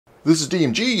This is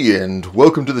DMG, and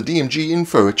welcome to the DMG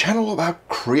Info, a channel about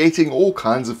creating all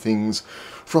kinds of things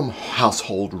from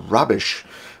household rubbish,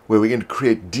 where we're going to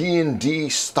create D&D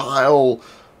style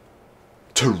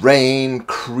terrain,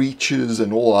 creatures,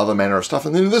 and all other manner of stuff.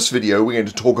 And then in this video, we're going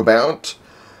to talk about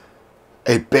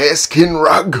a bearskin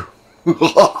rug.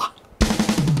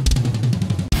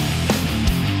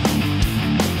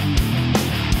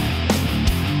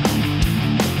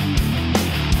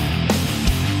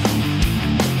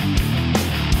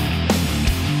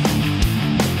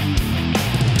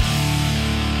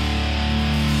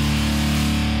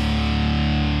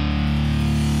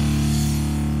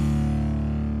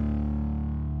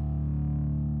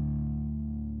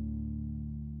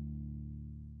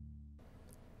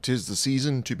 Tis the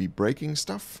season to be breaking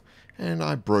stuff, and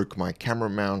I broke my camera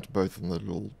mount both on the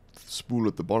little spool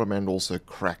at the bottom and also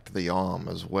cracked the arm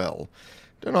as well.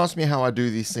 Don't ask me how I do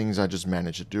these things, I just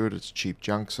manage to do it. It's cheap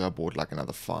junk, so I bought like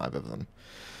another 5 of them.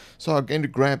 So I'm going to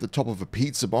grab the top of a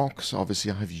pizza box.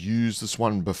 Obviously I've used this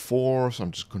one before, so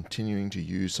I'm just continuing to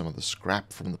use some of the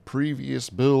scrap from the previous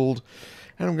build,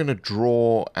 and I'm going to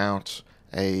draw out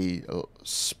a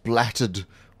splattered,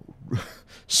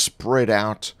 spread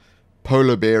out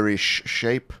polar bearish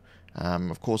shape.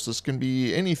 Of course, this can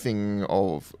be anything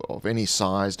of any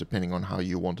size depending on how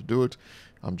you want to do it.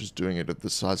 I'm just doing it at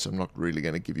this size, so I'm not really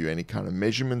going to give you any kind of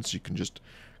measurements. You can just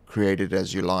create it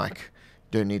as you like.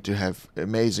 Don't need to have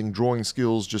amazing drawing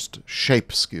skills, just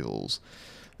shape skills.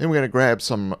 Then we're going to grab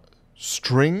some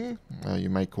string.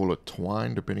 You may call it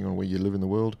twine, depending on where you live in the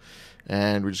world.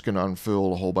 And we're just going to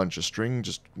unfurl a whole bunch of string,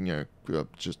 just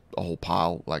just a whole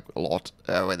pile, like a lot.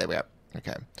 There we go.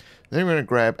 Okay. Then we're going to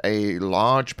grab a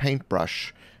large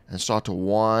paintbrush and start to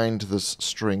wind this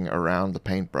string around the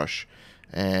paintbrush.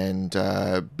 And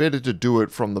better to do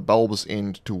it from the bulbous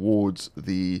end towards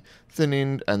the thin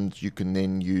end, and you can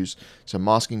then use some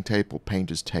masking tape or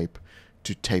painter's tape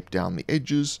to tape down the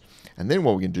edges. And then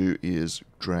what we can do is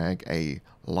drag a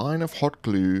line of hot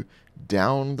glue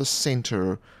down the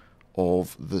center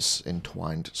of this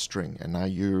entwined string. And now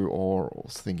you are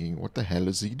thinking, what the hell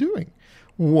is he doing?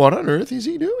 What on earth is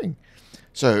he doing?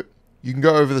 So you can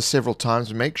go over this several times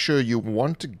and make sure you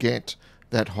want to get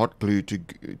that hot glue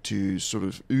to sort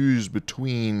of ooze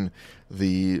between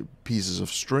the pieces of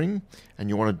string, and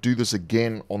you want to do this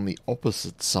again on the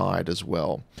opposite side as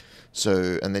well.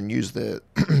 So, and then use the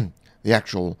the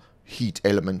actual heat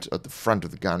element at the front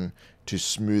of the gun to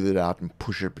smooth it out and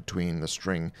push it between the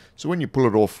string. So when you pull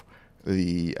it off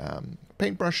the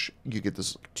paintbrush, you get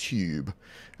this tube.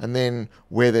 And then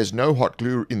where there's no hot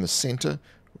glue in the center,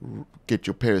 get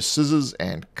your pair of scissors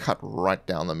and cut right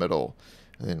down the middle.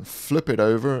 And then flip it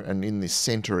over, and in the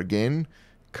center again,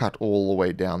 cut all the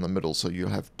way down the middle. So you'll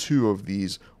have 2 of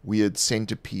these weird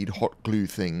centipede hot glue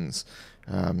things.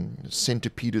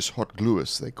 Centipedus hot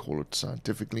glueus, they call it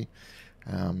scientifically.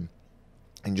 And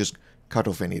just cut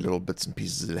off any little bits and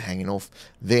pieces that are hanging off.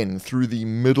 Then through the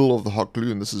middle of the hot glue,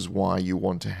 and this is why you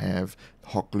want to have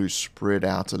hot glue spread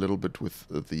out a little bit with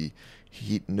the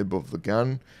heat nib of the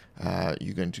gun,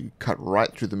 you're going to cut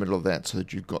right through the middle of that so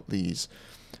that you've got these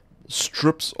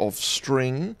strips of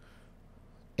string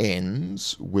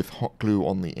ends with hot glue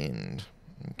on the end.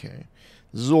 Okay,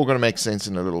 this is all going to make sense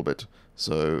in a little bit.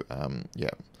 So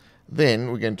yeah.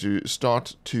 Then we're going to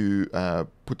start to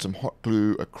put some hot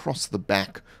glue across the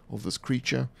back of this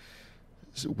creature,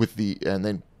 and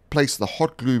then place the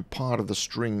hot glue part of the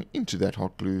string into that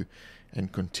hot glue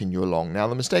and continue along. Now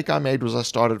the mistake I made was I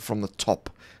started from the top.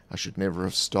 I should never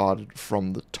have started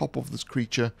from the top of this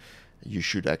creature. You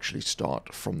should actually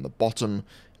start from the bottom,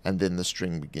 and then the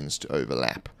string begins to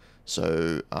overlap.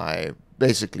 So I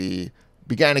basically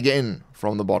began again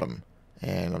from the bottom.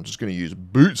 And I'm just going to use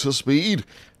boots of speed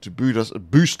to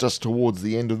boost us towards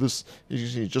the end of this. You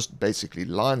see just basically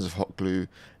lines of hot glue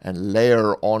and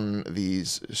layer on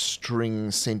these string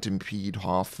centipede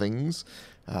half things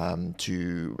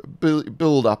to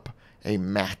build up a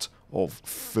mat of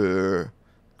fur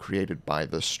created by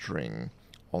the string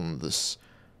on this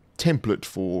template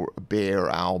for a bear,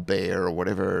 owl bear, or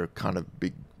whatever kind of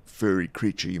big furry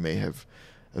creature you may have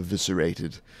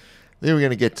eviscerated. Then we're going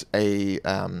to get a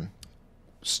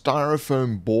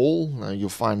styrofoam ball. Now you'll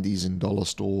find these in dollar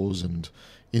stores, and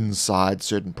inside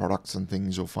certain products and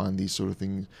things you'll find these sort of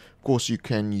things. Of course, you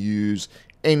can use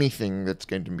anything that's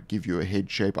going to give you a head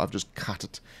shape. I've just cut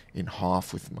it in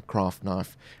half with my craft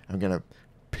knife. I'm going to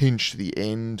pinch the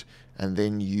end and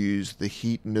then use the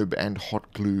heat nib and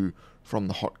hot glue from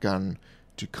the hot gun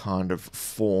to kind of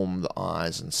form the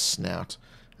eyes and snout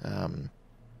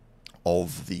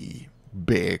of the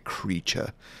bear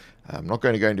creature. I'm not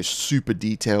going to go into super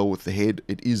detail with the head.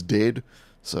 It is dead,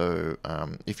 So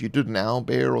if you did an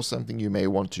owlbear or something, you may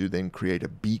want to then create a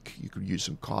beak. You could use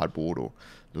some cardboard or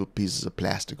little pieces of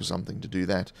plastic or something to do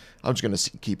that. I'm just going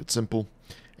to keep it simple.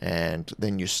 And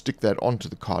then you stick that onto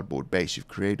the cardboard base you've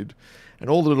created. And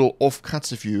all the little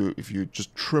offcuts, if you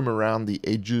just trim around the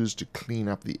edges to clean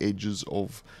up the edges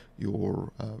of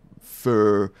your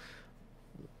fur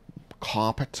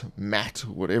carpet, mat,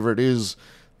 whatever it is,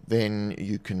 then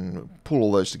you can pull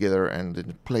all those together and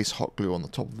then place hot glue on the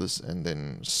top of this and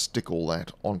then stick all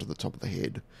that onto the top of the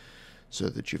head, so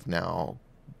that you've now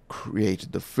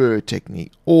created the fur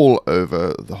technique all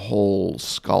over the whole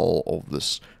skull of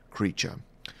this creature.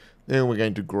 Then we're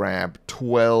going to grab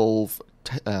 12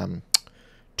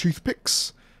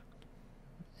 toothpicks,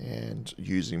 and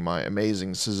using my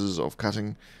amazing scissors of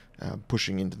cutting,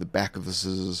 pushing into the back of the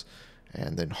scissors,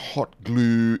 and then hot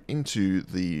glue into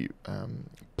the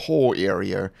paw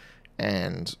area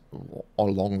and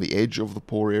along the edge of the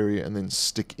paw area, and then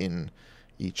stick in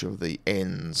each of the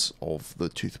ends of the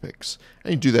toothpicks.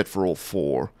 And you do that for all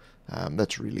 4.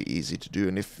 That's really easy to do,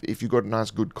 and if you've got a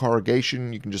nice good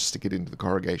corrugation, you can just stick it into the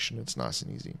corrugation. It's nice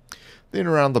and easy. Then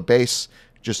around the base,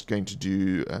 just going to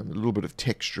do a little bit of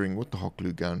texturing with the hot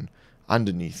glue gun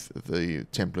underneath the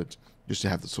template, just to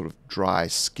have the sort of dry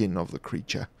skin of the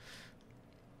creature.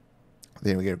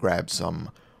 Then we're going to grab some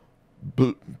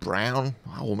brown,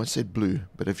 I almost said blue,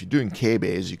 but if you're doing Care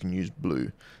Bears, you can use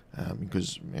blue,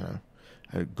 because, you know,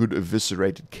 a good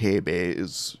eviscerated Care Bear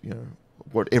is, you know,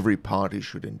 what every party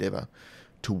should endeavor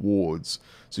towards.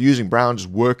 So using brown, just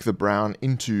work the brown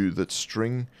into the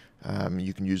string.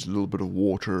 You can use a little bit of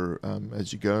water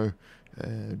as you go,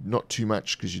 not too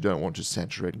much, because you don't want to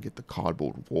saturate and get the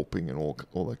cardboard warping and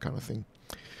all that kind of thing.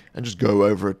 And just go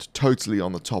over it totally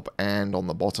on the top and on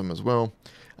the bottom as well,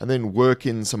 and then work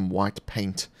in some white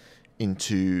paint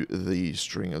into the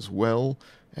string as well.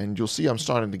 And you'll see I'm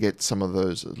starting to get some of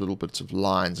those little bits of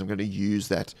lines. I'm going to use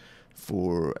that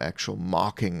for actual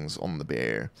markings on the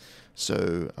bear.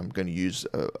 So I'm going to use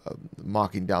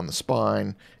marking down the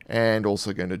spine, and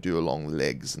also going to do along the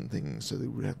legs and things, so that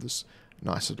we have this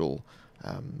nice little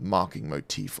marking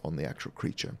motif on the actual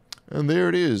creature. And there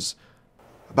it is.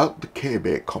 About the Care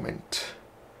Bear comment.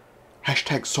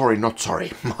 Hashtag sorry not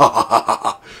sorry.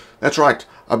 That's right,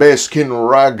 a bear skin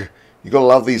rug. You gotta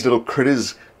love these little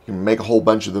critters. You can make a whole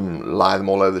bunch of them, lie them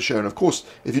all over the show. And of course,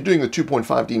 if you're doing the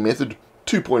 2.5D method,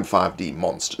 2.5D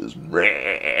monsters.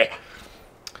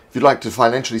 If you'd like to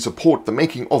financially support the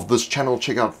making of this channel,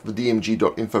 check out the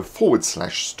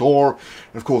dmg.info/store.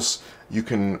 And of course, you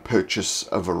can purchase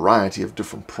a variety of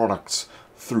different products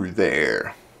through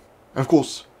there. And of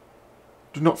course,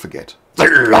 do not forget the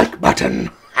like button.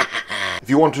 If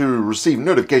you want to receive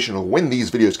notification of when these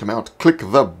videos come out, click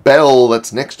the bell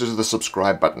that's next to the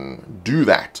subscribe button. Do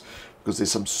that, because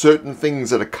there's some certain things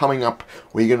that are coming up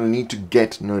where you're going to need to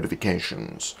get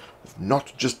notifications.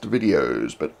 Not just the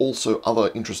videos, but also other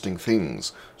interesting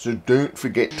things. So don't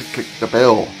forget to click the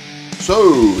bell.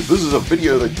 So, this is a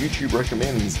video that YouTube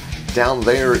recommends. Down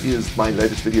there is my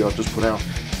latest video I've just put out.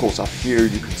 Of course, up here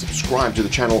you can subscribe to the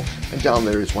channel, and down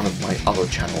there is one of my other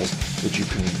channels that you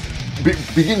can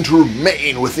begin to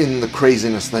remain within the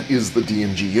craziness that is the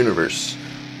DMG universe.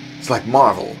 It's like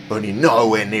Marvel, only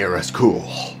nowhere near as cool.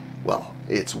 Well,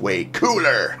 it's way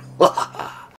cooler.